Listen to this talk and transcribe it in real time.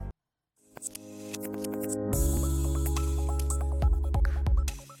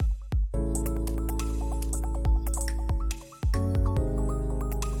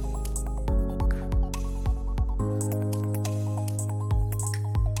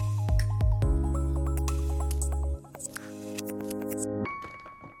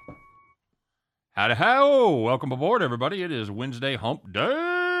Howdy ho! Welcome aboard, everybody. It is Wednesday Hump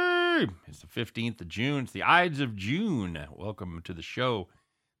Day. It's the 15th of June. It's the Ides of June. Welcome to the show.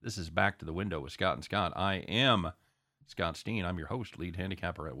 This is Back to the Window with Scott and Scott. I am Scott Steen. I'm your host, lead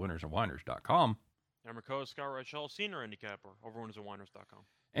handicapper at winnersandwhiners.com. I'm your co-host, Scott Reichel, senior handicapper over winnersandwhiners.com.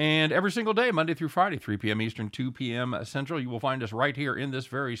 And every single day, Monday through Friday, 3 p.m. Eastern, 2 p.m. Central, you will find us right here in this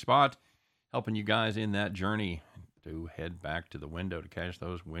very spot, helping you guys in that journey to head back to the window to cash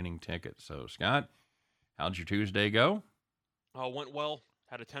those winning tickets. So, Scott, how'd your Tuesday go? Went well.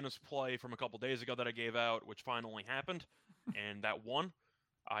 Had a tennis play from a couple days ago that I gave out, which finally happened, and that won.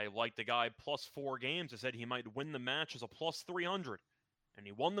 I liked the guy plus 4 games. I said he might win the match as a plus 300, and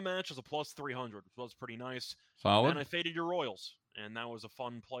he won the match as a plus 300, which was pretty nice. Solid. And I faded your Royals, and that was a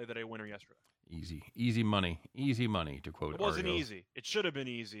fun play that I winner yesterday. Easy money, to quote. It wasn't Ariel. easy. It should have been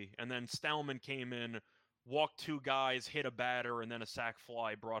easy. And then Stallman came in, walked 2 guys, hit a batter, and then a sac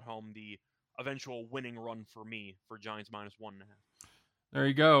fly brought home the eventual winning run for me for Giants minus 1.5. There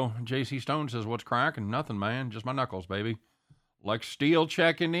you go. J.C. Stone says, what's cracking? Nothing, man. Just my knuckles, baby. Lex Steele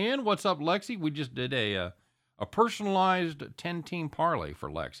checking in. What's up, Lexi? We just did a personalized 10-team parlay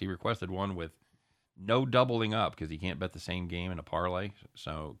for Lex. He requested one with no doubling up because he can't bet the same game in a parlay.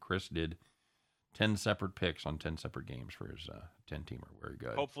 So Chris did 10 separate picks on 10 separate games for his 10-teamer. Very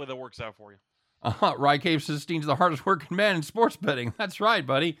good. Hopefully that works out for you. Rye Cave says Steen's the hardest working man in sports betting. That's right,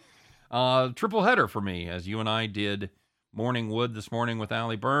 buddy. Triple header for me, as you and I did Morning Wood this morning with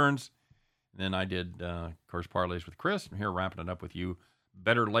Allie Burns. And then I did, of course, parlays with Chris. I'm here wrapping it up with you.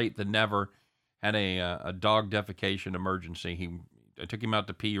 Better late than never. Had a dog defecation emergency. I took him out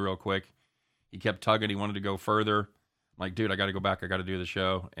to pee real quick. He kept tugging. He wanted to go further. I'm like, dude, I got to go back. I got to do the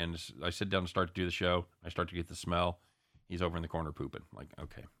show. And I sit down and start to do the show. I start to get the smell. He's over in the corner pooping. I'm like,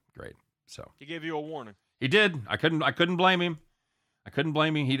 okay, great. So He gave you a warning. he did. I couldn't blame him.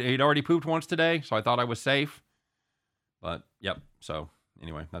 He'd already pooped once today, so I thought I was safe. But yep. So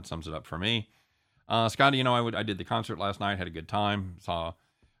anyway, that sums it up for me. Scotty, I did the concert last night. Had a good time.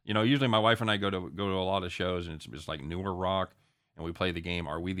 Usually my wife and I go to a lot of shows, and it's just like newer rock, and we play the game.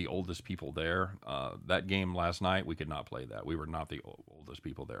 Are we the oldest people there? That game last night, we could not play that. We were not the oldest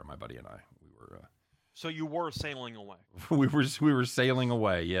people there. My buddy and I. We were. So you were sailing away. we were sailing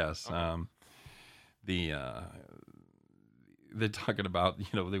away. Yes. Okay. They're talking about,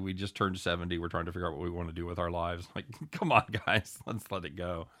 that we just turned 70. We're trying to figure out what we want to do with our lives. Like, come on, guys, let's let it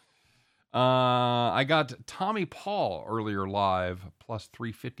go. I got Tommy Paul earlier live plus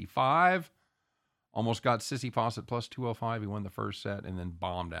 355. Almost got Tsitsipas at plus 205. He won the first set and then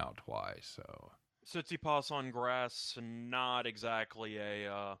bombed out twice. So Tsitsipas on grass, not exactly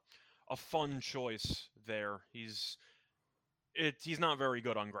a fun choice there. He's not very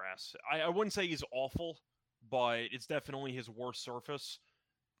good on grass. I wouldn't say he's awful, but it's definitely his worst surface.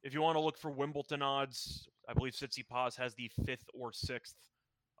 If you want to look for Wimbledon odds, I believe Tsitsipas has the 5th or 6th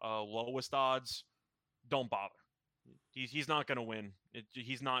lowest odds. Don't bother. He's not going to win.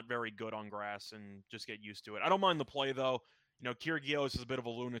 He's not very good on grass, and just get used to it. I don't mind the play, though. Kyrgios is a bit of a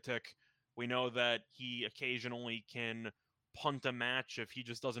lunatic. We know that he occasionally can punt a match if he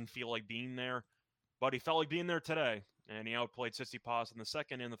just doesn't feel like being there. But he felt like being there today, and he outplayed Tsitsipas in the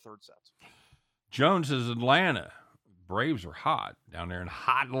second and the third sets. Jones says Atlanta. Braves are hot down there in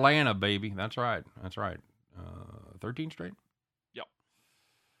hot Atlanta, baby. That's right. 13 straight? Yep.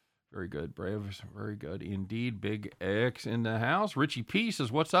 Very good, Braves. Very good indeed. Big X in the house. Richie P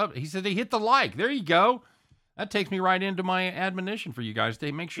says, what's up? He said they hit the like. There you go. That takes me right into my admonition for you guys.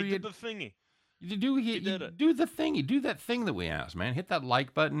 They make sure he did the thingy. You do the thingy. Do that thing that we asked, man. Hit that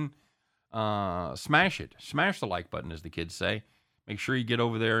like button. Smash it. Smash the like button, as the kids say. Make sure you get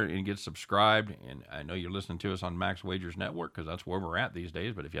over there and get subscribed. And I know you're listening to us on Max Wagers Network because that's where we're at these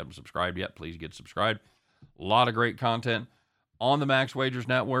days. But if you haven't subscribed yet, please get subscribed. A lot of great content on the Max Wagers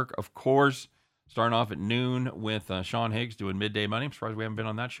Network. Of course, starting off at noon with Sean Higgs doing Midday Money. I'm surprised we haven't been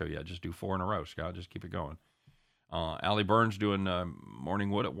on that show yet. Just do 4 in a row, Scott. Just keep it going. Allie Burns doing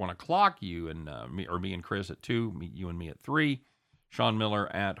Morning Wood at 1 o'clock. You and me and Chris at 2. You and me at 3. Sean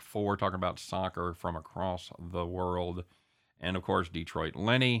Miller at 4, talking about soccer from across the world. And, of course, Detroit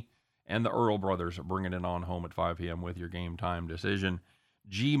Lenny and the Earl brothers bringing it on home at 5 p.m. with your game time decision.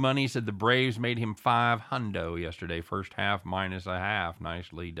 G Money said the Braves made him $500 yesterday. First half minus a half.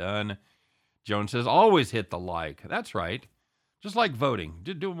 Nicely done. Jones says, always hit the like. That's right. Just like voting.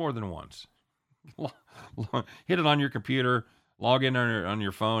 Do it more than once. Hit it on your computer. Log in on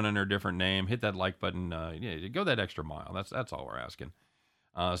your phone under a different name. Hit that like button. Go that extra mile. That's all we're asking.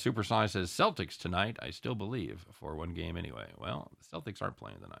 Super Size says Celtics tonight. I still believe for one game anyway. Well, the Celtics aren't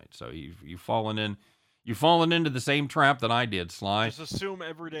playing tonight, so you've fallen You've fallen into the same trap that I did, Sly. Just assume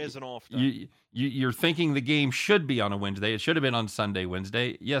every day is an off day. You're thinking the game should be on a Wednesday. It should have been on Sunday,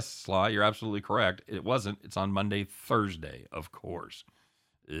 Wednesday. Yes, Sly, you're absolutely correct. It wasn't. It's on Monday, Thursday, of course.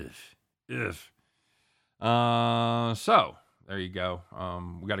 If. So there you go.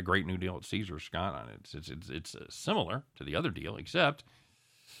 We got a great new deal at Caesars, Scott. On it. It's similar to the other deal, except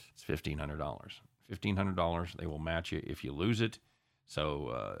it's $1,500. $1,500. They will match you if you lose it.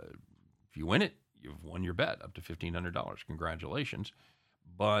 So if you win it, you've won your bet up to $1,500. Congratulations.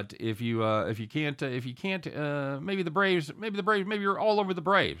 But if you can't, maybe the Braves, maybe you're all over the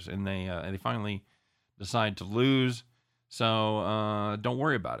Braves, and they finally decide to lose. So don't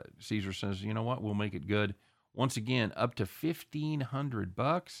worry about it. Caesar says, you know what? We'll make it good. Once again, up to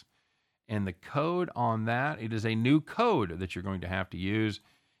 $1,500, and the code on that, it is a new code that you're going to have to use,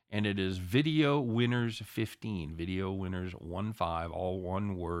 and it is Video Winners 15. Video Winners 15, all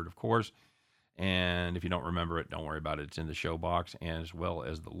one word, of course. And if you don't remember it, don't worry about it. It's in the show box, as well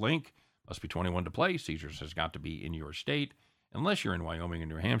as the link. Must be 21 to play. Caesars has got to be in your state. Unless you're in Wyoming and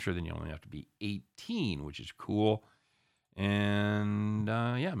New Hampshire, then you only have to be 18, which is cool. And,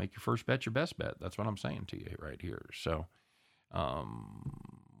 yeah, make your first bet your best bet. That's what I'm saying to you right here. So,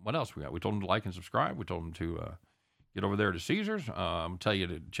 what else we got? We told them to like and subscribe. We told them to get over there to Caesars. I'm tell you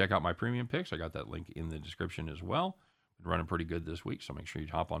to check out my premium picks. I got that link in the description as well. Been running pretty good this week, so make sure you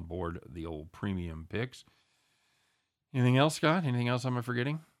hop on board the old premium picks. Anything else, Scott? Anything else I'm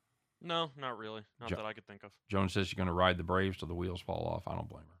forgetting? No, not really. Not that I could think of. Jones says she's going to ride the Braves till the wheels fall off. I don't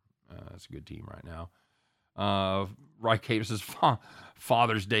blame her. That's a good team right now. Right Cave says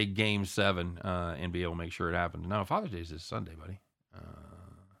Father's Day Game 7. NBA will make sure it happens. No, Father's Day is this Sunday, buddy.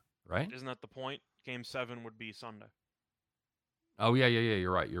 Right? Isn't that the point? Game 7 would be Sunday. Oh, yeah.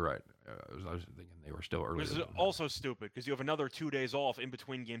 You're right. I was thinking they were still early. This is also stupid because you have another 2 days off in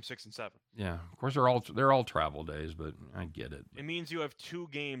between Game 6 and 7. Yeah, of course they're all travel days, but I get it. It means you have 2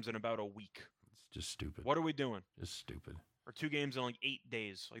 games in about a week. It's just stupid. What are we doing? Just stupid. Or 2 games in like 8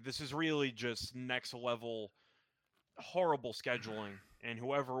 days. Like, this is really just next level horrible scheduling, and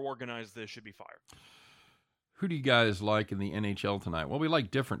whoever organized this should be fired. Who do you guys like in the NHL tonight? Well, we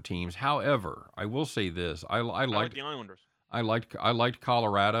like different teams. However, I will say this: I like the Islanders. I liked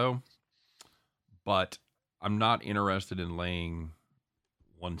Colorado, but I'm not interested in laying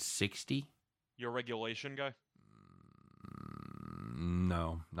 160. You're a regulation guy?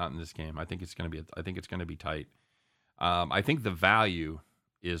 No, not in this game. I think it's going to be tight. I think the value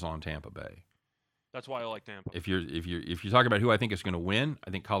is on Tampa Bay. That's why I like Tampa. If you're talking about who I think is going to win, I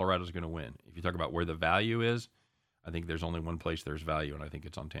think Colorado's going to win. If you talk about where the value is, I think there's only one place there's value, and I think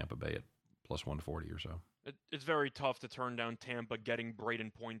it's on Tampa Bay at plus 140 or so. It's very tough to turn down Tampa getting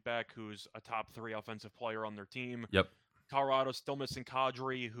Braden Point back, who's a top 3 offensive player on their team. Yep. Colorado's still missing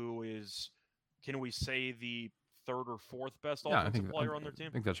Kadri, who is, can we say, the 3rd or 4th best offensive player on their team?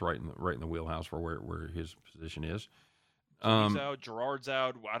 I think that's right in the wheelhouse for where his position is. So he's out. Gerard's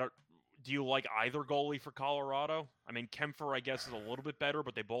out. Do you like either goalie for Colorado? I mean, Kempfer, I guess, is a little bit better,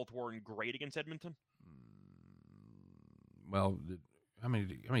 but they both weren't great against Edmonton. Well, how many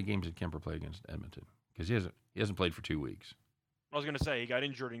games did Kemper play against Edmonton? Because he hasn't played for 2 weeks. I was going to say he got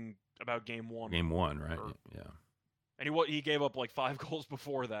injured in about game 1. Game 1, right? Yeah. And he gave up like 5 goals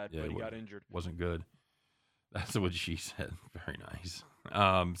before that, but he got injured. Wasn't good. That's what she said. Very nice.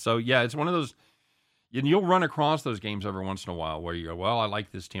 So yeah, it's one of those. You'll run across those games every once in a while where you go, well, I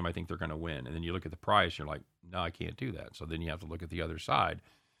like this team. I think they're going to win. And then you look at the price. You're like, no, I can't do that. So then you have to look at the other side.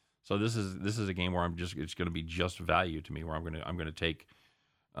 So this is a game where it's going to be just value to me, where I'm going to take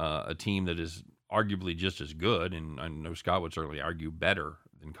a team that is arguably just as good. And I know Scott would certainly argue better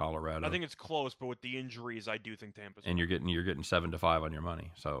than Colorado. I think it's close, but with the injuries, I do think Tampa's. And you're getting 7-5 on your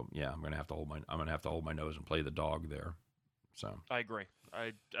money. So yeah, I'm going to have to hold my nose and play the dog there. So I agree.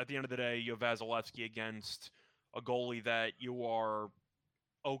 At the end of the day, you have Vasilevsky against a goalie that you are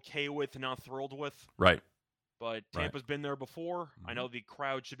okay with, not thrilled with. Right. But Tampa's been there before. Mm-hmm. I know the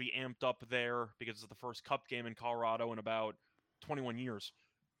crowd should be amped up there because it's the first Cup game in Colorado in about 21 years.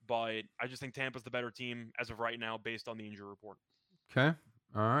 But I just think Tampa's the better team as of right now based on the injury report. Okay.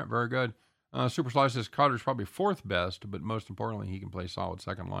 All right. Very good. Super Slice says Kadri's probably 4th best, but most importantly, he can play solid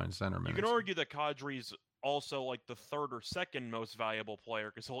second-line center minutes. You can argue that Kadri's also like the 3rd or 2nd most valuable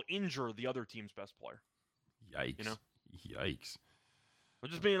player because he'll injure the other team's best player. Yikes. Yikes. I'm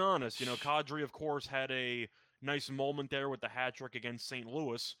just being honest. Kadri, of course, had a nice moment there with the hat trick against St.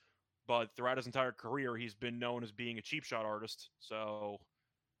 Louis, but throughout his entire career, he's been known as being a cheap shot artist. So,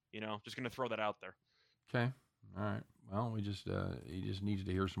 just going to throw that out there. Okay. All right. Well, he just needs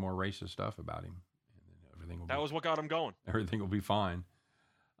to hear some more racist stuff about him. And then everything will was what got him going. Everything will be fine.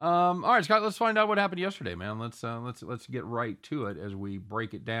 All right, Scott. Let's find out what happened yesterday, man. Let's get right to it as we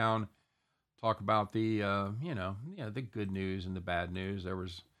break it down. Talk about the the good news and the bad news.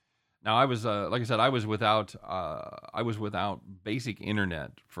 Now I was like I said, I was without basic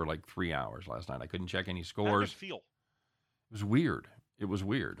internet for like 3 hours last night. I couldn't check any scores. How did it feel? It was weird. It was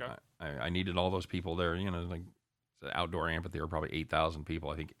weird. Okay. I needed all those people there. Like the outdoor amphitheater, probably 8,000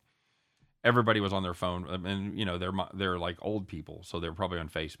 people. I think everybody was on their phone, and they're like old people, so they're probably on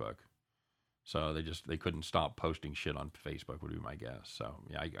Facebook. So they couldn't stop posting shit on Facebook, would be my guess. So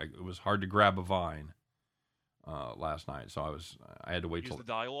yeah, it was hard to grab a Vine last night. So I had to wait Use till the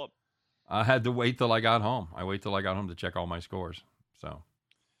dial-up. I had to wait till I got home. I wait till I got home to check all my scores. So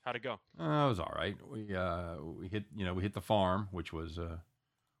how'd it go? It was all right. We hit the farm, which was a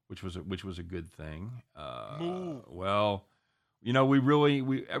good thing. Well, we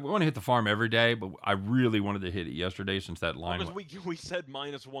want to hit the farm every day, but I really wanted to hit it yesterday since that line. Because we said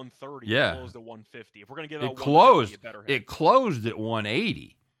minus 130. Yeah. It closed at 150. If we're gonna give out, It closed at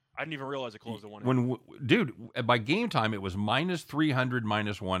 180. I didn't even realize it closed at 180. Dude, by game time it was minus 300,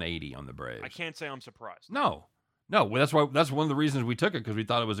 minus 180 on the Braves. I can't say I'm surprised. No. That's one of the reasons we took it, because we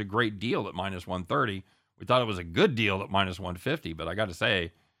thought it was a great deal at minus 130. We thought it was a good deal at minus 150, but I got to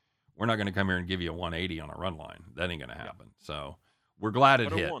say, we're not going to come here and give you a 180 on a run line. That ain't going to happen. Yeah. So we're glad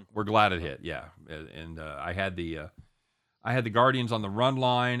it hit. We're glad it hit. Yeah, and I had the Guardians on the run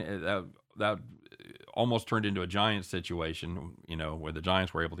line. That almost turned into a Giants situation. Where the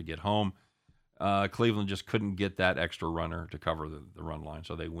Giants were able to get home. Cleveland just couldn't get that extra runner to cover the run line,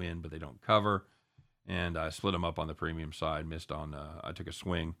 so they win, but they don't cover. And I split them up on the premium side. Missed on. I took a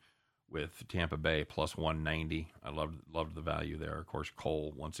swing with Tampa Bay plus 190. I loved the value there. Of course,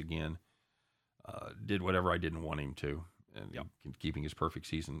 Cole once again did whatever I didn't want him to, and keeping his perfect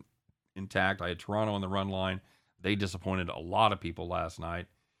season intact. I had Toronto on the run line. They disappointed a lot of people last night,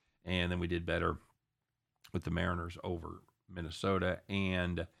 and then we did better with the Mariners over Minnesota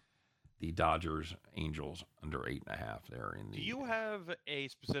and the Dodgers Angels under 8.5 there in the. Do you have a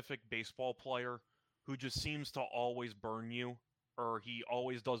specific baseball player who just seems to always burn you, or he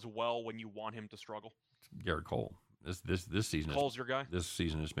always does well when you want him to struggle? Garrett Cole. This season. Cole's your guy? This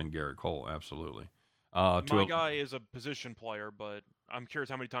season has been Garrett Cole, absolutely. My guy is a position player, but I'm curious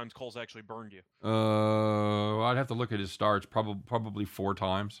how many times Cole's actually burned you. I'd have to look at his starts. Probably 4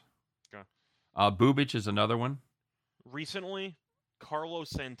 times. Okay. Bubic is another one. Recently,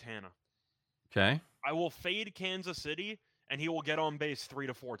 Carlos Santana. Okay. I will fade Kansas City, and he will get on base 3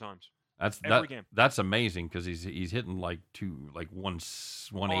 to 4 times. Every game. That's amazing, because he's hitting like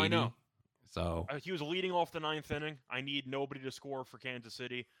 180. Oh, I know. So he was leading off the 9th inning. I need nobody to score for Kansas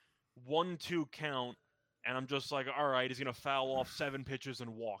City. 1-2 count, and I'm just like, all right, he's gonna foul off 7 pitches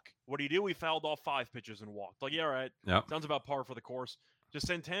and walk. What do you do? He fouled off 5 pitches and walked. Like, yeah, all right. Yep. Sounds about par for the course. Just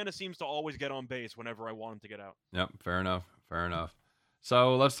Santana seems to always get on base whenever I want him to get out. Yep. Fair enough.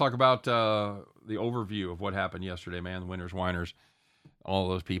 So let's talk about the overview of what happened yesterday, man. The winners, whiners. All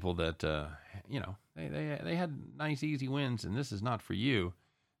those people that they had nice easy wins, and this is not for you.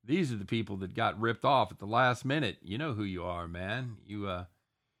 These are the people that got ripped off at the last minute. You know who you are, man. You're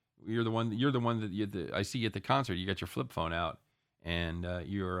the one that I see you at the concert. You got your flip phone out, and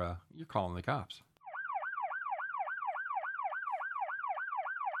you're calling the cops.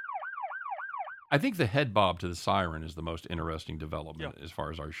 I think the head bob to the siren is the most interesting development as far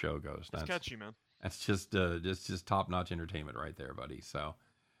as our show goes. That's catchy, man. That's just top-notch entertainment right there, buddy. So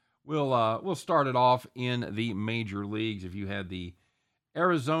we'll start it off in the major leagues. If you had the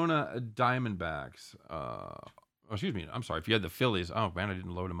Arizona Diamondbacks, excuse me, I'm sorry. If you had the Phillies, oh man, I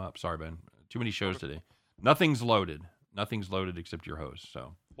didn't load them up. Sorry, Ben. Too many shows today. Nothing's loaded except your host.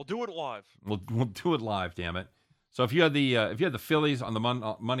 So we'll do it live. We'll do it live. Damn it. So if you had the Phillies on the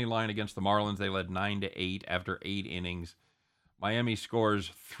money line against the Marlins, they led 9-8 after 8 innings. Miami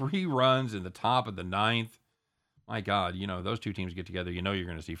scores 3 runs in the top of the 9th. My God, those two teams get together, you're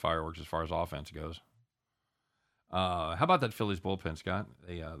going to see fireworks as far as offense goes. How about that Phillies bullpen, Scott?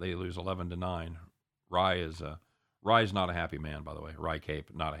 They lose 11-9. Rye's not a happy man, by the way. Rye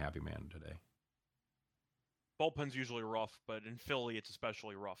Cape, not a happy man today. Bullpen's usually rough, but in Philly, it's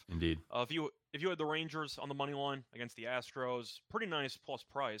especially rough. Indeed. If you had the Rangers on the money line against the Astros, pretty nice plus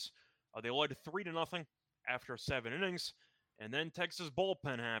price. They led 3-0 after 7 innings, and then Texas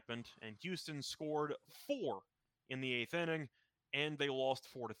bullpen happened, and Houston scored 4 in the 8th inning, and they lost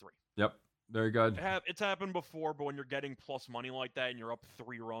 4-3. Yep, very good. It's happened before, but when you're getting plus money like that and you're up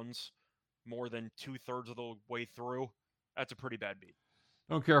 3 runs more than 2/3 of the way through, that's a pretty bad beat.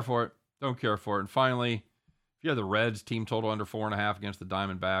 Don't care for it. And finally, if you have the Reds team total under 4.5 against the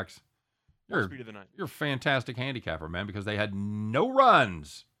Diamondbacks, you're a fantastic handicapper, man, because they had no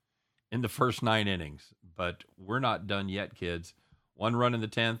runs in the first 9 innings. But we're not done yet, kids. 1 run in the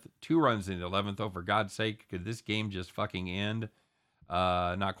 10th, 2 runs in the 11th. Oh, for God's sake, could this game just fucking end?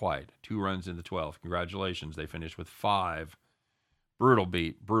 Not quite. 2 runs in the 12th. Congratulations. They finished with 5. Brutal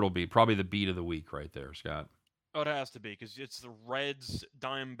beat. Probably the beat of the week right there, Scott. Oh, it has to be, because it's the Reds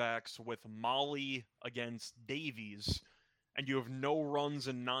Diamondbacks with Molly against Davies, and you have no runs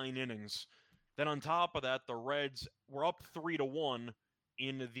in 9 innings. Then on top of that, the Reds were up 3-1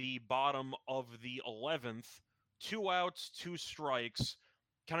 in the bottom of the 11th. 2 outs, 2 strikes.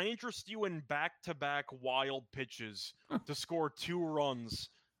 Can I interest you in back-to-back wild pitches to score 2 runs,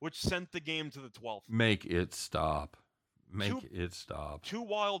 which sent the game to the 12th? Make it stop. It stop. 2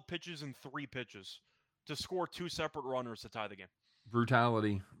 wild pitches and 3 pitches to score 2 separate runners to tie the game.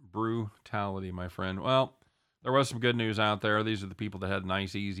 Brutality, my friend. Well, there was some good news out there. These are the people that had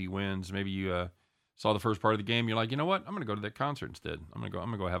nice, easy wins. Maybe you saw the first part of the game. You're like, you know what? I'm going to go to that concert instead. I'm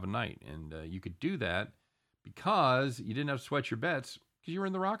going to go have a night. And you could do that because you didn't have to sweat your bets because you were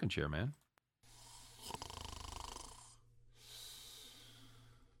in the rocking chair, man.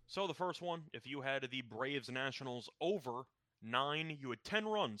 So the first one, if you had the Braves Nationals over 9, you had 10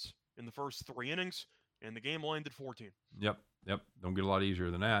 runs in the first 3 innings, and the game landed 14. Yep. Don't get a lot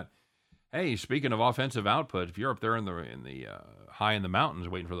easier than that. Hey, speaking of offensive output, if you're up there in the high in the mountains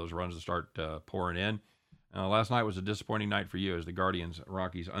waiting for those runs to start pouring in, last night was a disappointing night for you as the Guardians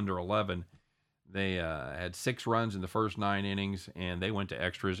Rockies under 11. They had 6 runs in the first 9 innings, and they went to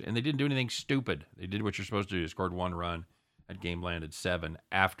extras, and they didn't do anything stupid. They did what you're supposed to do. They scored 1 run. That game landed 7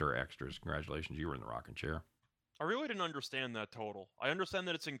 after extras. Congratulations, you were in the rocking chair. I really didn't understand that total. I understand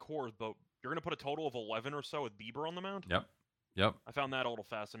that it's in Coors, but you're going to put a total of 11 or so with Bieber on the mound? Yep. I found that a little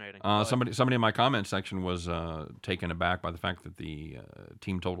fascinating. Somebody in my comment section was taken aback by the fact that the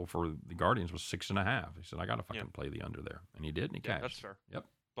team total for the Guardians was 6.5. He said, I got to fucking play the under there. And he did, and he cashed. That's fair. Yep.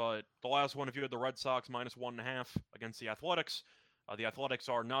 But the last one, if you had the Red Sox minus 1.5 against the Athletics, the Athletics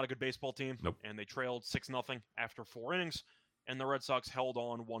are not a good baseball team. Nope. And they trailed 6-0 after 4 innings, and the Red Sox held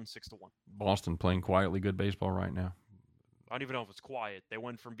on 1-6-1. Boston playing quietly good baseball right now. I don't even know if it's quiet. They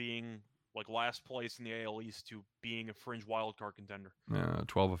went from being like last place in the AL East to being a fringe wild card contender.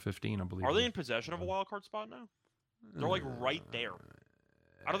 12 of 15, I believe. Are they in possession of a wild card spot now? They're like right there.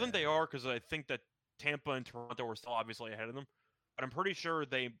 I don't think they are because I think that Tampa and Toronto are still obviously ahead of them. But I'm pretty sure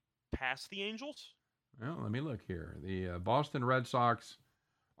they passed the Angels. Well, let me look here. The Boston Red Sox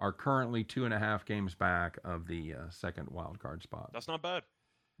are currently 2.5 games back of the second wild card spot. That's not bad.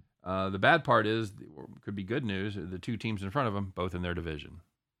 The bad part is, could be good news, the 2 teams in front of them, both in their division.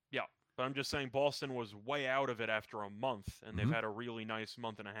 Yeah, but I'm just saying Boston was way out of it after a month, and they've had a really nice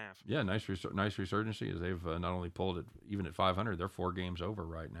month and a half. Yeah, nice resurgency as they've not only pulled it, even at 500, they're 4 games over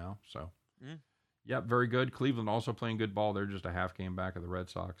right now. So, yeah, very good. Cleveland also playing good ball. They're just a half game back of the Red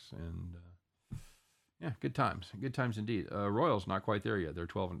Sox. And, yeah, good times. Good times indeed. Royals not quite there yet. They're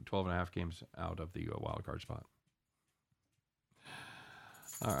 12 and a half games out of the wild card spot.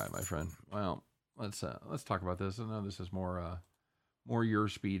 All right, my friend. Well, let's talk about this. I know this is more your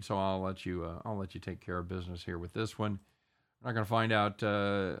speed, so I'll let you take care of business here with this one. We're not going to find out,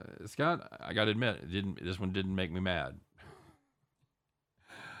 Scott. I got to admit, this one didn't make me mad,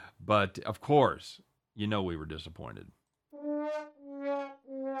 but of course, we were disappointed.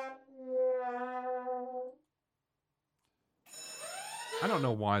 I don't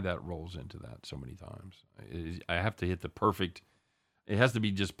know why that rolls into that so many times. I have to hit the perfect. It has to be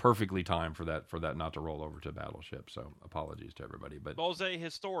just perfectly timed for that not to roll over to Battleship. So apologies to everybody. But well, it's a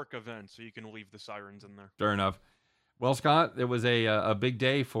historic event, so you can leave the sirens in there. Fair enough. Well, Scott, it was a big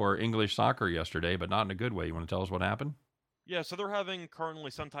day for English soccer yesterday, but not in a good way. You want to tell us what happened? Yeah, so they're having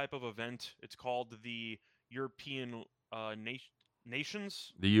currently some type of event. It's called the European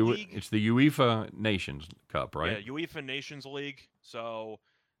Nations League. It's the UEFA Nations Cup, right? Yeah, UEFA Nations League. So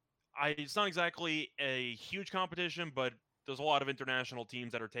it's not exactly a huge competition, but there's a lot of international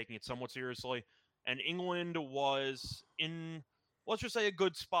teams that are taking it somewhat seriously. And England was in, let's just say, a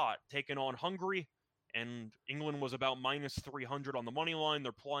good spot, taking on Hungary. And England was about minus 300 on the money line.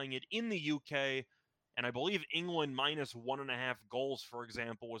 They're playing it in the UK. And I believe England minus 1.5 goals, for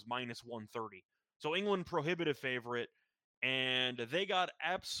example, was minus 130. So England prohibitive favorite. And they got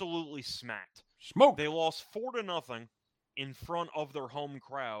absolutely smacked. Smoke. They lost 4-0 in front of their home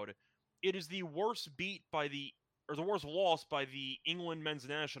crowd. It is the worst the worst loss by the England men's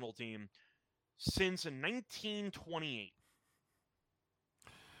national team since 1928.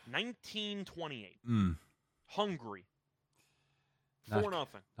 1928. Hungary. 4-0.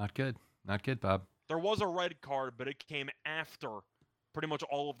 Not good. Not good, Bob. There was a red card, but it came after pretty much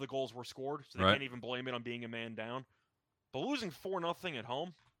all of the goals were scored, so they can't even blame it on being a man down. But losing 4-0 at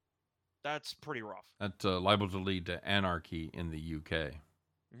home, That's pretty rough. That's liable to lead to anarchy in the UK.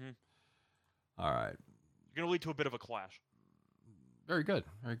 Mm-hmm. All right. Going to lead to a bit of a clash. Very good.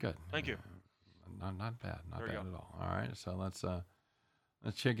 Very good. Thank you. Not bad. Not There bad you at go. all. All right. So let's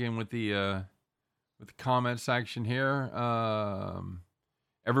check in with the comment section here.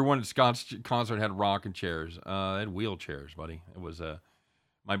 Everyone at Scott's concert had rocking chairs. They had wheelchairs, buddy. It was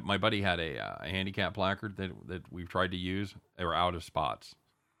my buddy had a handicap placard that we've tried to use. They were out of spots.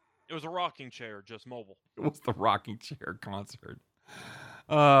 It was a rocking chair, just mobile. It was the rocking chair concert.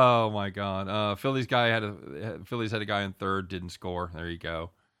 Oh my God! Phillies had a guy in third, didn't score. There you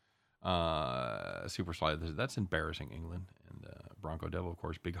go. Super slide. That's embarrassing, England. And Bronco Devil, of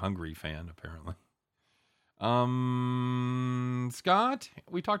course, big Hungary fan apparently. Scott,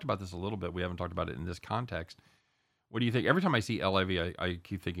 we talked about this a little bit. We haven't talked about it in this context. What do you think? Every time I see LIV, I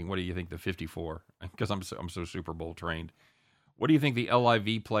keep thinking, what do you think the 54? Because I'm so Super Bowl trained. What do you think the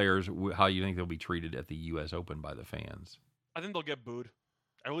LIV players, how you think they'll be treated at the U.S. Open by the fans? I think they'll get booed,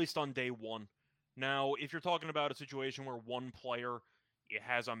 at least on day one. Now, if you're talking about a situation where one player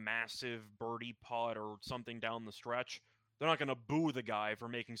has a massive birdie putt or something down the stretch, they're not going to boo the guy for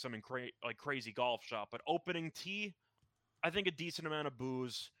making some crazy golf shot. But opening tee, I think a decent amount of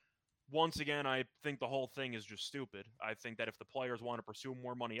boos. Once again, I think the whole thing is just stupid. I think that if the players want to pursue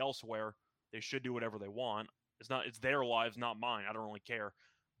more money elsewhere, they should do whatever they want. It's their lives, not mine. I don't really care.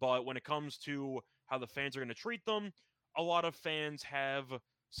 But when it comes to how the fans are going to treat them, a lot of fans have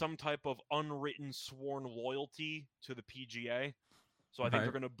some type of unwritten sworn loyalty to the PGA. So I think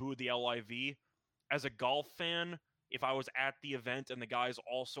they're going to boo the LIV. As a golf fan, if I was at the event and the guy's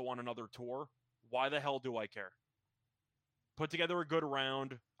also on another tour, why the hell do I care? Put together a good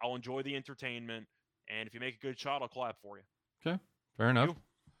round. I'll enjoy the entertainment. And if you make a good shot, I'll clap for you. Okay, fair enough.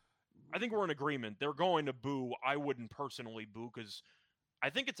 I think we're in agreement. They're going to boo. I wouldn't personally boo because I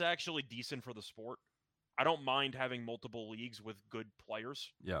think it's actually decent for the sport. I don't mind having multiple leagues with good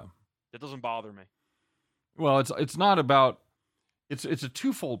players. Yeah. That doesn't bother me. Well, it's not about it's a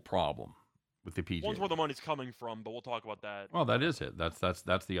twofold problem with the PGA. One's where the money's coming from, but we'll talk about that. Well, that is it. That's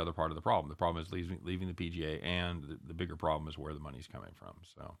the other part of the problem. The problem is leaving the PGA, and the bigger problem is where the money's coming from.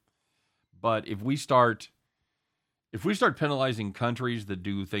 So, but if we start penalizing countries that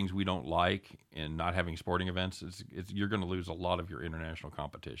do things we don't like and not having sporting events, you're going to lose a lot of your international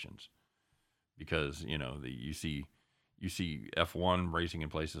competitions because you see F1 racing in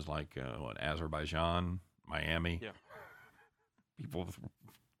places like Azerbaijan, Miami. Yeah. People with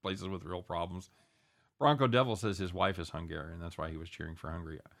places with real problems. Bronco Devil says his wife is Hungarian. That's why he was cheering for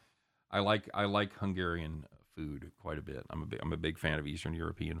Hungary. I like Hungarian food quite a bit. I'm a big fan of Eastern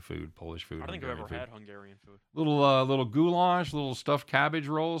European food, Polish food. I don't think I've ever had Hungarian food. Little goulash, little stuffed cabbage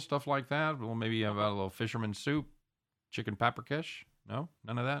rolls, stuff like that. Well, maybe you have a little fisherman soup, chicken paprikash. No,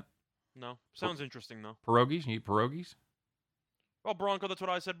 none of that. No, sounds interesting though. Pierogies? You eat pierogies? Well, Bronco, that's what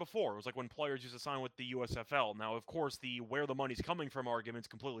I said before. It was like when players used to sign with the USFL. Now, of course, the where the money's coming from argument's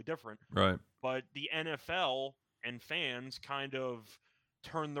completely different. Right. But the NFL and fans kind of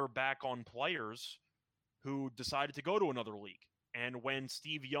turned their back on players who decided to go to another league. And when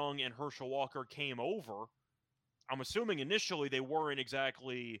Steve Young and Herschel Walker came over, I'm assuming initially they weren't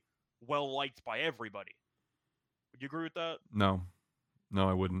exactly well liked by everybody. Would you agree with that? No,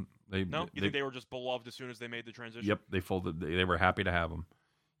 I wouldn't. You think they were just beloved as soon as they made the transition? Yep, they folded. They were happy to have them.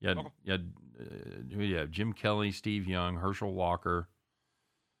 You had Jim Kelly, Steve Young, Herschel Walker.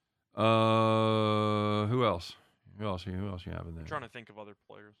 Who else? Who else you have in there? I'm trying to think of other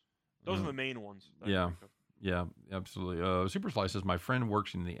players. Those are the main ones. Yeah, absolutely. Super Slice says my friend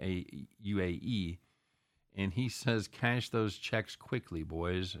works in the UAE, and he says cash those checks quickly,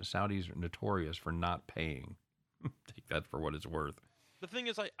 boys. Saudis are notorious for not paying. Take that for what it's worth. The thing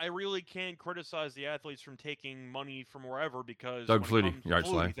is, I really can't criticize the athletes from taking money from wherever because Doug Flutie, right,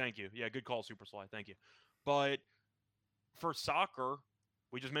 Sly? Thank you. Yeah, good call, Super Sly. Thank you. But for soccer,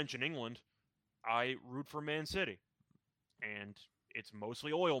 we just mentioned England. I root for Man City, and it's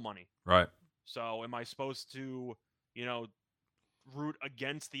mostly oil money. Right. So am I supposed to, root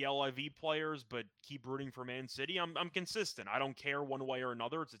against the LIV players but keep rooting for Man City? I'm consistent. I don't care one way or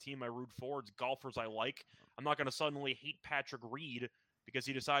another. It's a team I root for. It's golfers I like. I'm not going to suddenly hate Patrick Reed because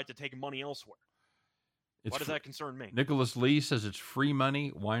he decided to take money elsewhere. Why does that concern me? Nicholas Lee says it's free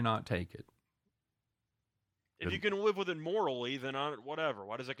money. Why not take it? If you can live with it morally, then whatever.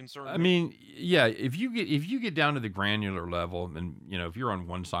 Why does it concern me? I mean, yeah, if you get down to the granular level, and if you're on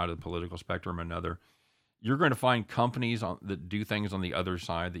one side of the political spectrum or another, you're going to find companies that do things on the other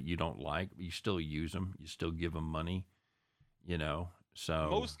side that you don't like. But you still use them. You still give them money. So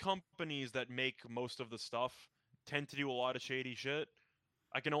most companies that make most of the stuff tend to do a lot of shady shit.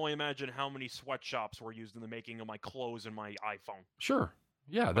 I can only imagine how many sweatshops were used in the making of my clothes and my iPhone. Sure.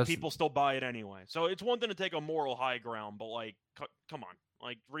 Yeah, But people still buy it anyway. So it's one thing to take a moral high ground, but like, come on.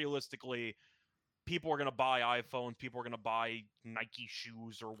 Like, realistically, people are going to buy iPhones, people are going to buy Nike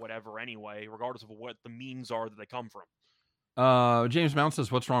shoes or whatever anyway, regardless of what the means are that they come from. James Mount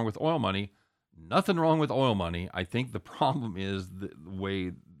says, what's wrong with oil money? Nothing wrong with oil money. I think the problem is the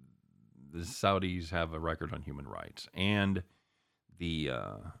way the Saudis have a record on human rights. And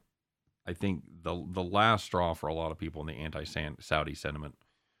I think the last straw for a lot of people in the anti-Saudi sentiment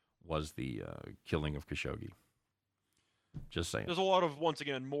was the killing of Khashoggi. Just saying. There's a lot of, once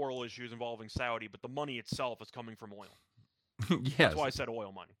again, moral issues involving Saudi, but the money itself is coming from oil. Yes. That's why I said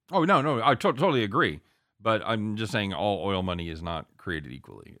oil money. Oh, no, I totally agree. But I'm just saying all oil money is not created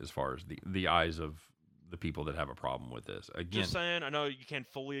equally as far as the eyes of the people that have a problem with this. Again, just saying, I know you can't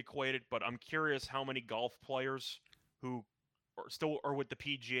fully equate it, but I'm curious how many golf players who still are with the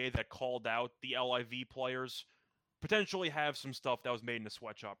PGA that called out the LIV players potentially have some stuff that was made in a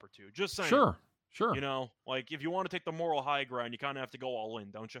sweatshop or two. Just saying. Sure. You know, like, if you want to take the moral high ground, you kind of have to go all in,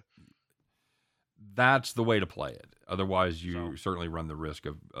 don't you? That's the way to play it. Otherwise, you certainly run the risk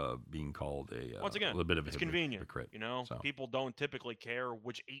of being called once again, a little bit of a it's convenient. hypocrite. You know, people don't typically care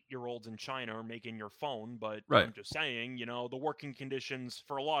which 8-year-olds in China are making your phone, but right. I'm just saying, you know, the working conditions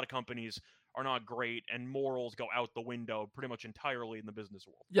for a lot of companies are not great, and morals go out the window pretty much entirely in the business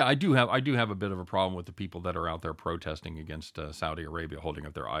world. Yeah, I do have a bit of a problem with the people that are out there protesting against Saudi Arabia holding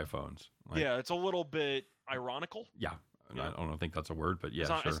up their iPhones. Like, yeah, it's a little bit ironical. Yeah. I don't think that's a word, but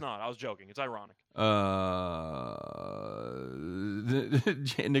yeah, it's not. I was joking. It's ironic.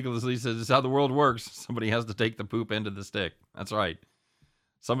 Nicholas Lee says, "This is how the world works. Somebody has to take the poop end of the stick." That's right.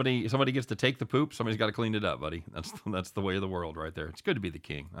 Somebody gets to take the poop. Somebody's got to clean it up, buddy. That's the way of the world right there. It's good to be the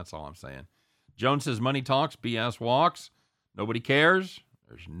king. That's all I'm saying. Jones says, "Money talks, BS walks. Nobody cares.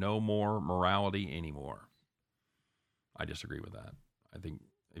 There's no more morality anymore." I disagree with that. I think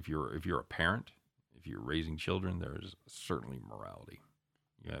if you're a parent, if you're raising children, there's certainly morality.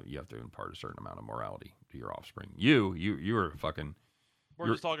 You have to impart a certain amount of morality to your offspring. You're fucking. We're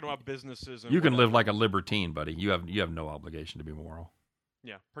just talking about businesses. And you can live like a libertine, buddy. You have no obligation to be moral.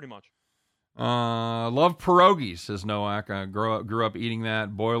 Yeah, pretty much. Love pierogies, says Nowak. I grew up eating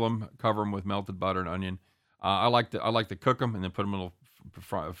that. Boil them, cover them with melted butter and onion. I like to cook them and then put them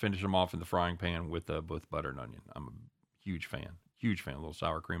finish them off in the frying pan with butter and onion. I'm a huge fan. Huge fan. A little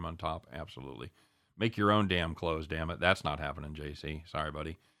sour cream on top, absolutely. Make your own damn clothes, damn it. That's not happening, JC. Sorry,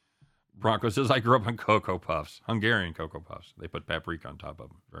 buddy. Bronco says, I grew up on Cocoa Puffs. Hungarian Cocoa Puffs. They put paprika on top of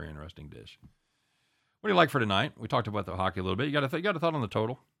them. Very interesting dish. What do you like for tonight? We talked about the hockey a little bit. You got a thought on the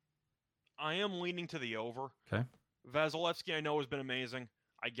total? I am leaning to the over. Okay. Vasilevsky, I know, has been amazing.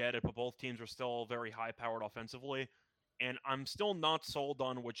 I get it, but both teams are still very high-powered offensively. And I'm still not sold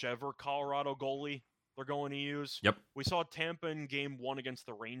on whichever Colorado goalie they're going to use. Yep. We saw Tampa in Game 1 against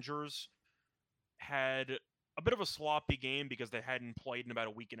the Rangers had a bit of a sloppy game because they hadn't played in about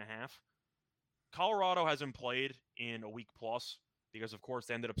a week and a half. Colorado hasn't played in a week plus because, of course,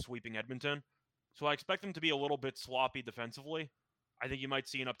 they ended up sweeping Edmonton. So I expect them to be a little bit sloppy defensively. I think you might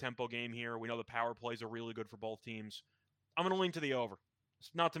see an up-tempo game here. We know the power plays are really good for both teams. I'm going to lean to the over.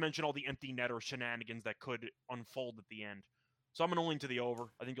 Not to mention all the empty netter shenanigans that could unfold at the end. So I'm going to lean to the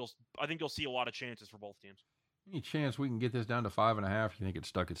over. I think you'll see a lot of chances for both teams. Any chance we can get this down to 5.5? You think it's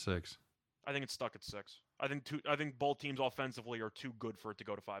stuck at 6? I think it's stuck at 6. I think both teams offensively are too good for it to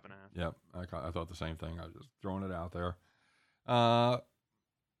go to 5.5. Yep, I thought the same thing. I was just throwing it out there.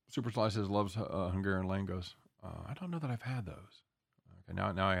 Super Slice says loves Hungarian Langos. I don't know that I've had those. Okay,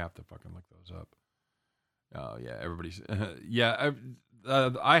 now I have to fucking look those up. Oh yeah, everybody's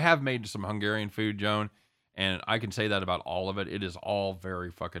I have made some Hungarian food, Joan, and I can say that about all of it. It is all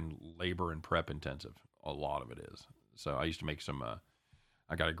very fucking labor and prep intensive. A lot of it is. So I used to make some.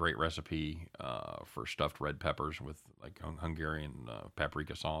 I got a great recipe for stuffed red peppers with like Hungarian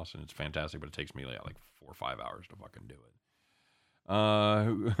paprika sauce, and it's fantastic. But it takes me like 4 or 5 hours to fucking do it.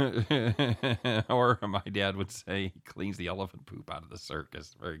 Or my dad would say he cleans the elephant poop out of the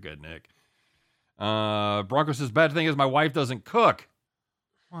circus. Very good, Nick. Bronco says, bad thing is my wife doesn't cook.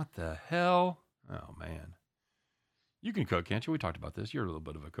 What the hell? Oh, man. You can cook, can't you? We talked about this. You're a little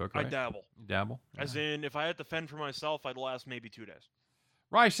bit of a cook, right? I dabble. You dabble? As in, if I had to fend for myself, I'd last maybe 2 days.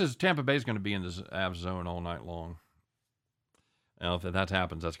 Rice says Tampa Bay's going to be in this Avs zone all night long. Now, if that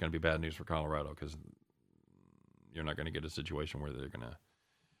happens, that's going to be bad news for Colorado because you're not going to get a situation where they're going to...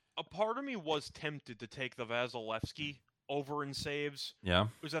 A part of me was tempted to take the Vasilevsky over in saves. Yeah.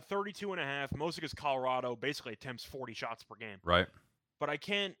 It was at 32.5, mostly because Colorado basically attempts 40 shots per game. Right. But I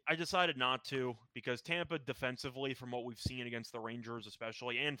decided not to because Tampa defensively, from what we've seen against the Rangers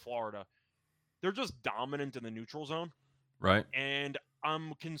especially, and Florida, they're just dominant in the neutral zone. Right. And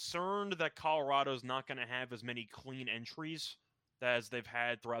I'm concerned that Colorado's not going to have as many clean entries as they've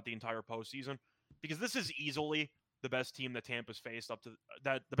had throughout the entire postseason, because this is easily the best team that Tampa's faced up to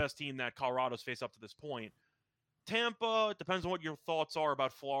the best team that Colorado's faced up to this point. Tampa, it depends on what your thoughts are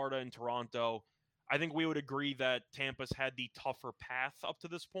about Florida and Toronto. I think we would agree that Tampa's had the tougher path up to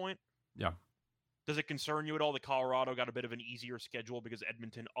this point. Yeah. Does it concern you at all that Colorado got a bit of an easier schedule because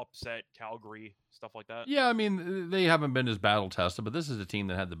Edmonton upset Calgary, stuff like that? Yeah, I mean, they haven't been as battle-tested, but this is a team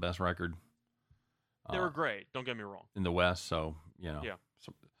that had the best record. They were great, don't get me wrong. In the West, so, you know. Yeah.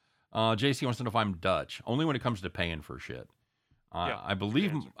 So, JC wants to know if I'm Dutch, only when it comes to paying for shit. Yeah, I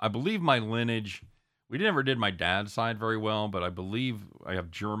believe my lineage, we never did my dad's side very well, but I believe I have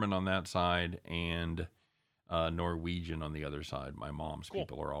German on that side and Norwegian on the other side. My mom's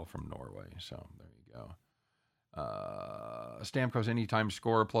people are all from Norway, so there you go. Stamkos anytime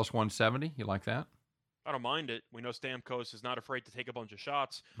scorer plus 170. You like that? I don't mind it. We know Stamkos is not afraid to take a bunch of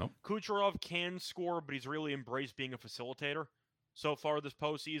shots. Nope. Kucherov can score, but he's really embraced being a facilitator so far this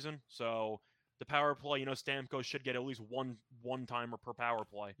postseason. So the power play, Stamkos should get at least one timer per power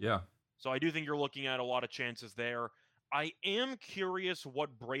play. Yeah. So I do think you're looking at a lot of chances there. I am curious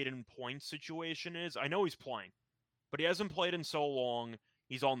what Braden Point's situation is. I know he's playing, but he hasn't played in so long.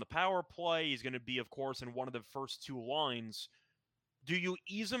 He's on the power play. He's going to be, of course, in one of the first two lines. Do you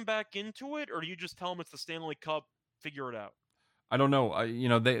ease him back into it, or do you just tell him it's the Stanley Cup, figure it out? I don't know.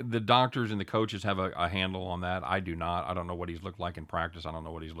 The doctors and the coaches have a handle on that. I do not. I don't know what he's looked like in practice. I don't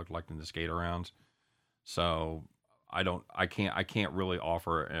know what he's looked like in the skate-arounds. So I can't really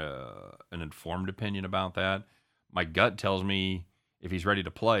offer an informed opinion about that. My gut tells me if he's ready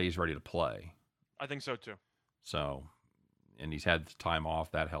to play, he's ready to play. I think so too. So, and he's had time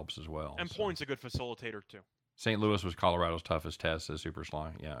off. That helps as well. And Point's a good facilitator too. St. Louis was Colorado's toughest test, says Super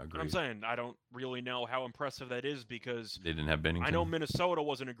Sly. Yeah, agreed. I'm saying I don't really know how impressive that is because they didn't have Binnington. I know Minnesota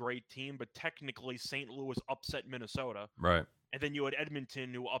wasn't a great team, but technically St. Louis upset Minnesota. Right. And then you had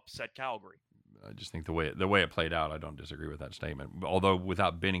Edmonton who upset Calgary. I just think the way it played out, I don't disagree with that statement. Although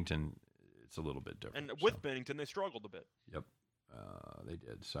without Binnington, it's a little bit different. And with Binnington, they struggled a bit. Yep, they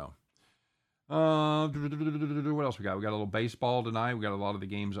did. So, what else we got? We got a little baseball tonight. We got a lot of the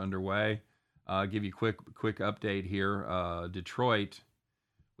games underway. Give you a quick update here. Detroit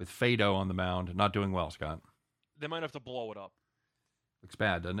with Fado on the mound, not doing well, Scott. They might have to blow it up. Looks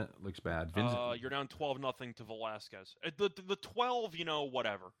bad, doesn't it? Looks bad. You're down 12-0 to Velasquez. The 12,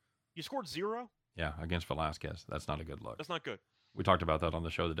 whatever. You scored 0? Yeah, against Velasquez. That's not a good look. That's not good. We talked about that on the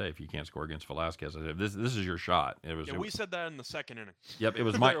show today. If you can't score against Velasquez, this is your shot. We said that in the second inning. Yep, it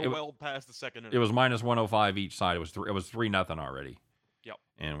was well past the second inning. It was minus 105 each side. It was 3-0 already. Yep.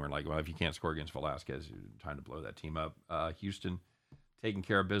 And we're like, well, if you can't score against Velasquez, time to blow that team up. Houston taking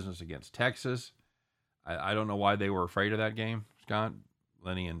care of business against Texas. I don't know why they were afraid of that game, Scott.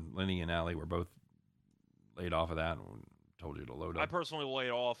 Lenny and Allie were both laid off of that. Told you to load up. I personally laid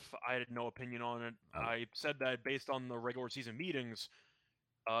off. I had no opinion on it. I said that based on the regular season meetings,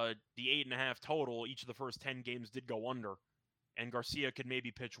 the 8.5 total, each of the first 10 games did go under, and Garcia could maybe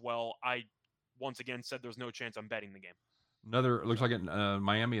pitch well. I once again said there's no chance I'm betting the game. It looks like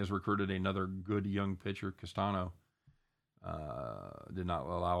Miami has recruited another good young pitcher, Castano. Did not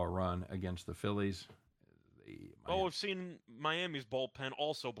allow a run against the Phillies. We've seen Miami's bullpen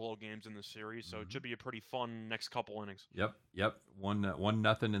also blow games in this series, so it should be a pretty fun next couple innings. Yep.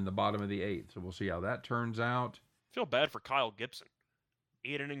 1-0 in the bottom of the 8th. So we'll see how that turns out. I feel bad for Kyle Gibson.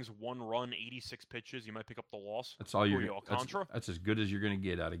 8 innings, 1 run, 86 pitches. You might pick up the loss. That's all that's as good as you're going to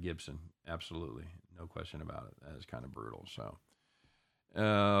get out of Gibson. Absolutely. No question about it. That is kind of brutal. So,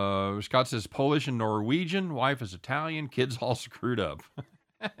 Scott says Polish and Norwegian. Wife is Italian. Kids all screwed up.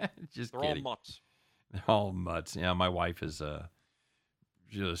 Just They're kidding. all mutts. They're all mutts. Yeah, my wife is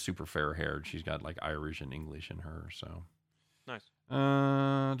she's super fair haired. She's got like Irish and English in her. So nice.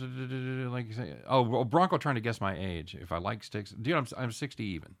 Like you say, Bronco trying to guess my age. If I like sticks, dude, I'm 60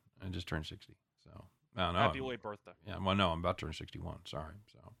 even. I just turned 60. So no, happy late birthday. Yeah, well, no, I'm about to turn 61. Sorry.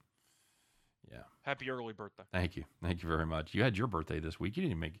 So yeah, happy early birthday. Thank you very much. You had your birthday this week. You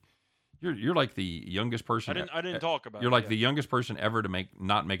didn't make. You're like the youngest person. I didn't talk about. You're like the youngest person ever to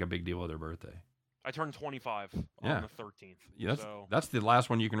not make a big deal of their birthday. I turned 25 on the 13th. Yeah, that's the last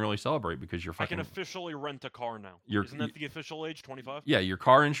one you can really celebrate because you're fucking... I can officially rent a car now. Isn't that the official age, 25? Yeah, your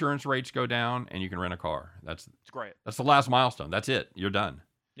car insurance rates go down and you can rent a car. It's great. That's the last milestone. That's it. You're done.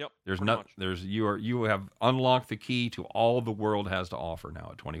 Yep. You have unlocked the key to all the world has to offer now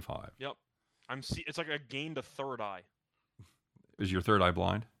at 25. Yep. It's like I gained a third eye. Is your third eye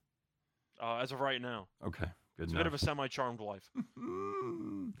blind? As of right now. Okay, good It's enough. a bit of a semi-charmed life.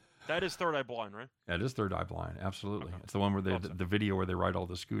 That is third eye blind, right? Yeah, it is third eye blind. Absolutely. Okay. It's the one where the video where they ride all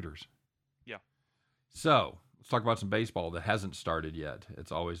the scooters. Yeah. So let's talk about some baseball that hasn't started yet.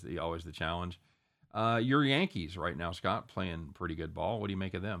 It's always the challenge. Your Yankees right now, Scott, playing pretty good ball. What do you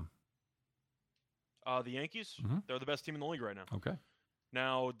make of them? The Yankees, Mhm. they're the best team in the league right now. Okay.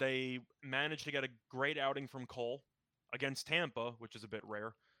 Now, they managed to get a great outing from Cole against Tampa, which is a bit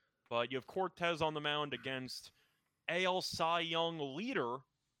rare. But you have Cortez on the mound against AL Cy Young leader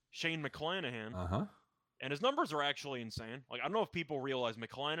Shane McClanahan. Uh-huh. And his numbers are actually insane. Like, I don't know if people realize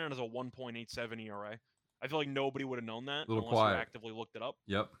McClanahan has a 1.87 ERA. I feel like nobody would have known that unless you actively looked it up.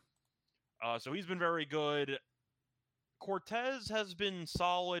 Yep. So he's been very good. Cortez has been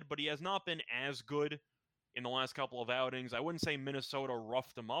solid, but he has not been as good in the last couple of outings. I wouldn't say Minnesota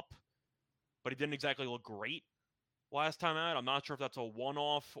roughed him up, but he didn't exactly look great last time out. I'm not sure if that's a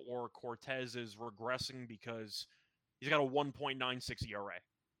one-off or Cortez is regressing because he's got a 1.96 ERA.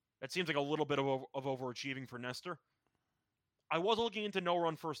 That seems like a little bit of overachieving for Nestor. I was looking into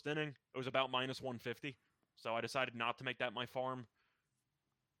no-run first inning. It was about minus 150, so I decided not to make that my farm.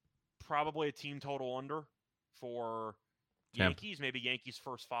 Probably a team total under for Yankees, maybe Yankees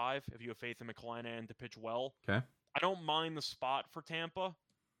first 5 if you have faith in McClanahan to pitch well. Okay. I don't mind the spot for Tampa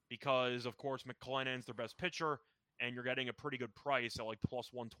because, of course, McClanahan's their best pitcher, and you're getting a pretty good price at like plus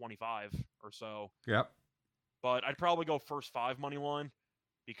 125 or so. Yep. But I'd probably go first 5 money line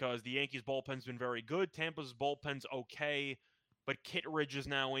because the Yankees' bullpen's been very good. Tampa's bullpen's okay, but Kittredge is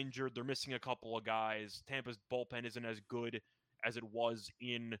now injured. They're missing a couple of guys. Tampa's bullpen isn't as good as it was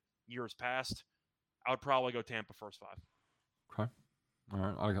in years past. I would probably go Tampa first 5. Okay. All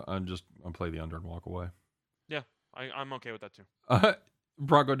right. I'll play the under and walk away. Yeah, I'm okay with that too.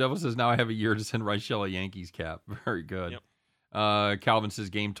 Bronco Devil says, now I have a year to send Reichel a Yankees cap. Very good. Yep. Calvin says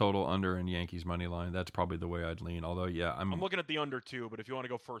game total under and Yankees money line. That's probably the way I'd lean. Although, yeah, I'm looking at the under too, but if you want to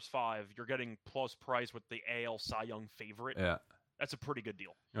go first 5, you're getting plus price with the AL Cy Young favorite. Yeah. That's a pretty good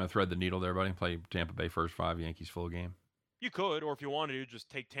deal. You want to thread the needle there, buddy? Play Tampa Bay first 5, Yankees full game. You could, or if you wanted to, just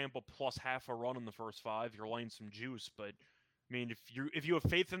take Tampa plus half a run in the first 5. You're laying some juice, but I mean, if you have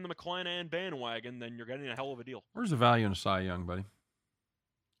faith in the McClanahan bandwagon, then you're getting a hell of a deal. Where's the value in Cy Young, buddy?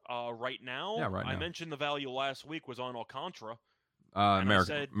 Right now? Yeah, right now. I mentioned the value last week was on Alcantara.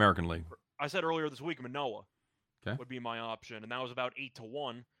 American League. I said earlier this week Manoah okay. would be my option, and that was about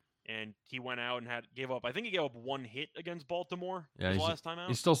 8-1. And he went out and gave up. I think he gave up 1 hit against Baltimore his last time out.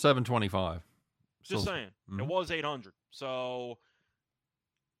 He's still 725. Just saying. It was 800. So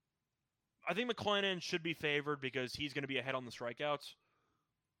I think McClanahan should be favored because he's going to be ahead on the strikeouts.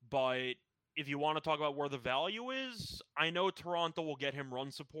 But if you want to talk about where the value is, I know Toronto will get him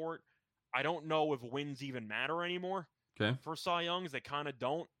run support. I don't know if wins even matter anymore. Okay. For Cy Youngs, they kind of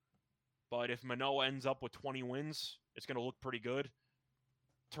don't. But if Manoah ends up with 20 wins, it's going to look pretty good.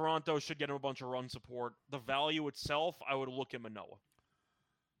 Toronto should get him a bunch of run support. The value itself, I would look at Manoah.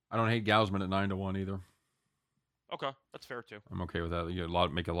 I don't hate Gausman at 9-1 either. Okay, that's fair too. I'm okay with that. You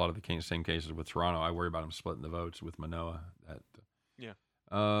make a lot of the same cases with Toronto. I worry about him splitting the votes with Manoah. Yeah.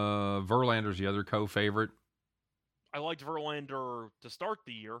 Verlander's the other co-favorite. I liked Verlander to start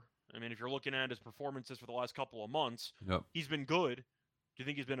the year. I mean, if you're looking at his performances for the last couple of months, He's been good. Do you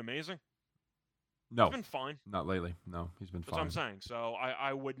think he's been amazing? No. He's been fine. Not lately. No, he's been fine. That's what I'm saying. So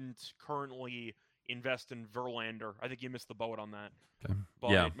I wouldn't currently invest in Verlander. I think you missed the boat on that. Okay.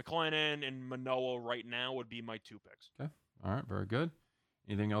 But McClanahan and Manoah right now would be my 2 picks. Okay. All right. Very good.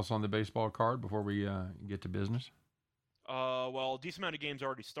 Anything else on the baseball card before we get to business? Well, a decent amount of games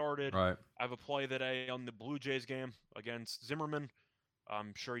already started. Right. I have a play today on the Blue Jays game against Zimmerman.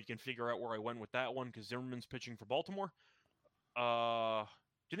 I'm sure you can figure out where I went with that one because Zimmerman's pitching for Baltimore. Do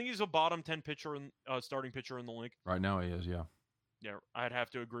you think he's a bottom 10 pitcher starting pitcher in the league? Right now he is, yeah. Yeah, I'd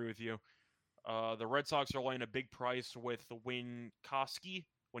have to agree with you. The Red Sox are laying a big price with Winkowski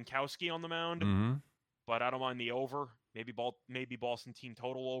on the mound, but I don't mind the over. Maybe Boston team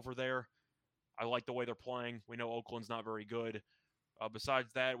total over there. I like the way they're playing. We know Oakland's not very good.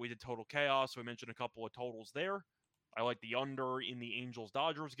 Besides that, we did Total Chaos. So we mentioned a couple of totals there. I like the under in the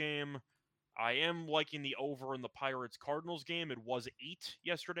Angels-Dodgers game. I am liking the over in the Pirates-Cardinals game. It was 8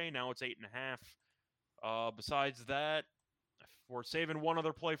 yesterday. Now it's 8.5. Besides that, we're saving one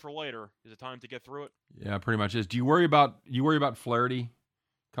other play for later. Is it time to get through it? Yeah, pretty much is. Do you worry about Flaherty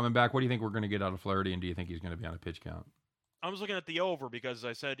coming back? What do you think we're going to get out of Flaherty, and do you think he's going to be on a pitch count? I was looking at the over because, as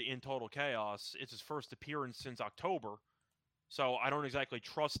I said in Total Chaos, it's his first appearance since October. So I don't exactly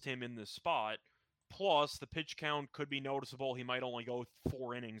trust him in this spot. Plus, the pitch count could be noticeable. He might only go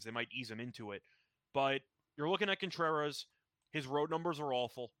 4 innings. They might ease him into it. But you're looking at Contreras. His road numbers are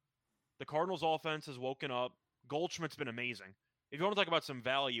awful. The Cardinals' offense has woken up. Goldschmidt's been amazing. If you want to talk about some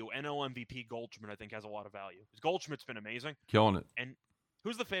value, NL MVP Goldschmidt, I think, has a lot of value. Because Goldschmidt's been amazing. Killing it. And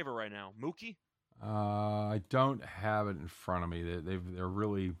who's the favorite right now? Mookie? I don't have it in front of me. They're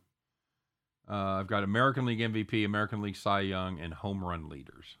really. I've got American League MVP, American League Cy Young, and home run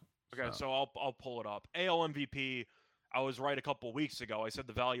leaders. Okay, so I'll pull it up. AL MVP, I was right a couple weeks ago. I said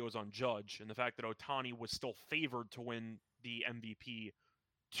the value was on Judge, and the fact that Ohtani was still favored to win the MVP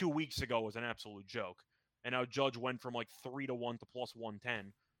 2 weeks ago was an absolute joke. And now Judge went from like 3-1 to plus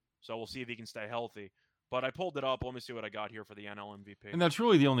 110. So we'll see if he can stay healthy. But I pulled it up. Let me see what I got here for the NL MVP. And that's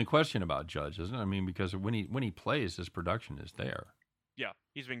really the only question about Judge, isn't it? I mean, because when he plays, his production is there. Yeah,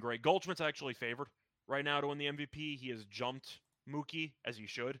 he's been great. Goldschmidt's actually favored right now to win the MVP. He has jumped Mookie, as he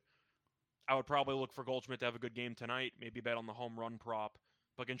should. I would probably look for Goldschmidt to have a good game tonight, maybe bet on the home run prop.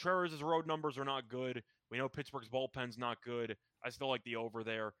 But Contreras' road numbers are not good. We know Pittsburgh's bullpen's not good. I still like the over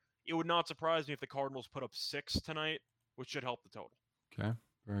there. It would not surprise me if the Cardinals put up 6 tonight, which should help the total. Okay,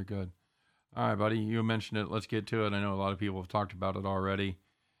 very good. All right, buddy, you mentioned it. Let's get to it. I know a lot of people have talked about it already.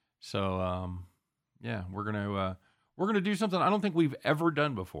 So, yeah, we're gonna do something I don't think we've ever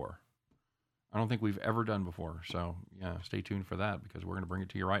done before. So, yeah, stay tuned for that because we're going to bring it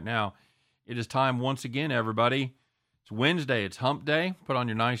to you right now. It is time once again, everybody. It's Wednesday. It's hump day. Put on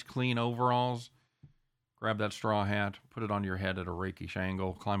your nice, clean overalls. Grab that straw hat. Put it on your head at a rakish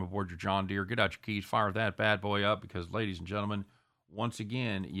angle. Climb aboard your John Deere. Get out your keys. Fire that bad boy up because, ladies and gentlemen, once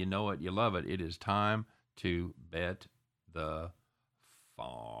again, you know it, you love it. It is time to bet the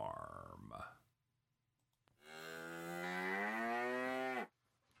farm.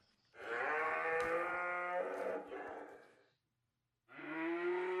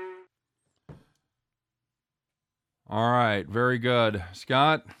 All right, very good.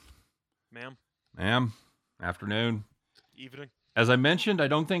 Scott? Ma'am? Afternoon? Evening? As I mentioned, I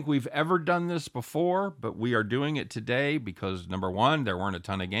don't think we've ever done this before, but we are doing it today because, number one, there weren't a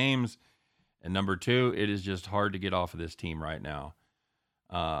ton of games, and number two, it is just hard to get off of this team right now.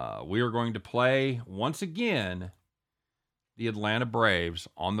 We are going to play, once again, the Atlanta Braves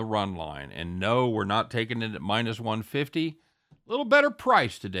on the run line. And no, we're not taking it at minus 150. A little better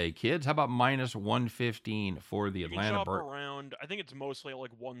price today, kids. How about minus 115 for the Atlanta Braves? Around, I think it's mostly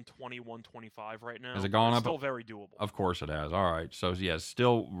like 120, 125 right now. Has it gone up? Still very doable. Of course it has. All right. So, yes,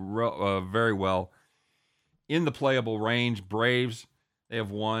 still very well in the playable range. Braves, they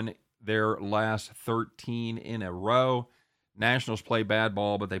have won their last 13 in a row. Nationals play bad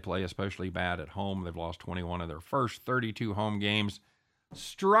ball, but they play especially bad at home. They've lost 21 of their first 32 home games.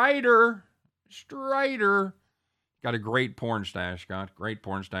 Strider. Got a great porn stash, Scott. Great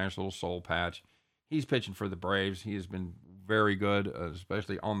porn stash, little soul patch. He's pitching for the Braves. He has been very good,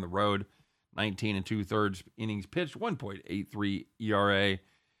 especially on the road. 19 2/3 innings pitched, 1.83 ERA.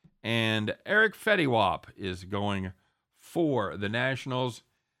 And Eric Fettiwap is going for the Nationals.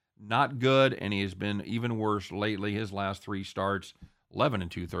 Not good, and he has been even worse lately. His last 3 starts, 11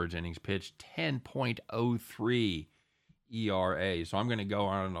 2/3 innings pitched, 10.03 ERA. So I'm going to go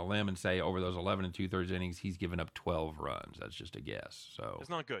on a limb and say over those 11 2/3 innings, he's given up 12 runs. That's just a guess. So it's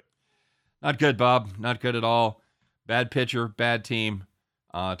not good. Not good, Bob. Not good at all. Bad pitcher, bad team,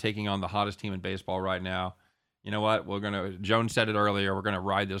 taking on the hottest team in baseball right now. You know what? Jones said it earlier. We're gonna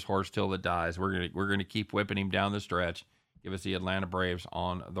ride this horse till it dies. We're gonna keep whipping him down the stretch. Give us the Atlanta Braves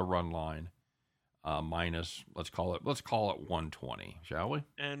on the run line. Minus, let's call it 120, shall we?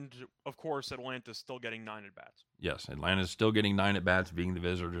 And of course, Atlanta's still getting 9 at bats. Yes, Atlanta's still getting 9 at bats, being the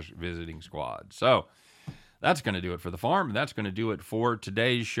visiting squad. So that's going to do it for the farm. That's going to do it for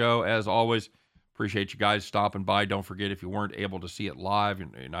today's show. As always, appreciate you guys stopping by. Don't forget, if you weren't able to see it live,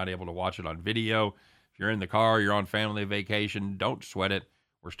 you're not able to watch it on video. If you're in the car, you're on family vacation, don't sweat it.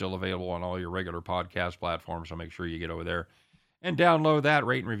 We're still available on all your regular podcast platforms, so make sure you get over there and download that,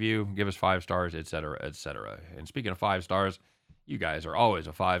 rate and review, give us 5 stars, et cetera, et cetera. And speaking of 5 stars, you guys are always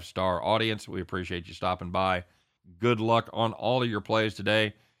a 5-star audience. We appreciate you stopping by. Good luck on all of your plays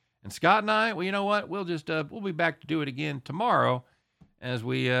today. And Scott and I, well, you know what? We'll be back to do it again tomorrow as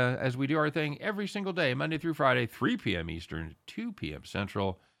we do our thing every single day, Monday through Friday, 3 p.m. Eastern, 2 p.m.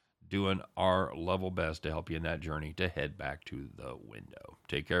 Central, doing our level best to help you in that journey to head back to the window.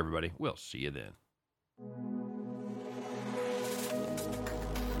 Take care, everybody. We'll see you then.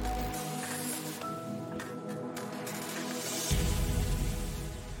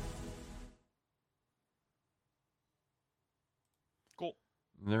 Cool.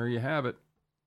 There you have it.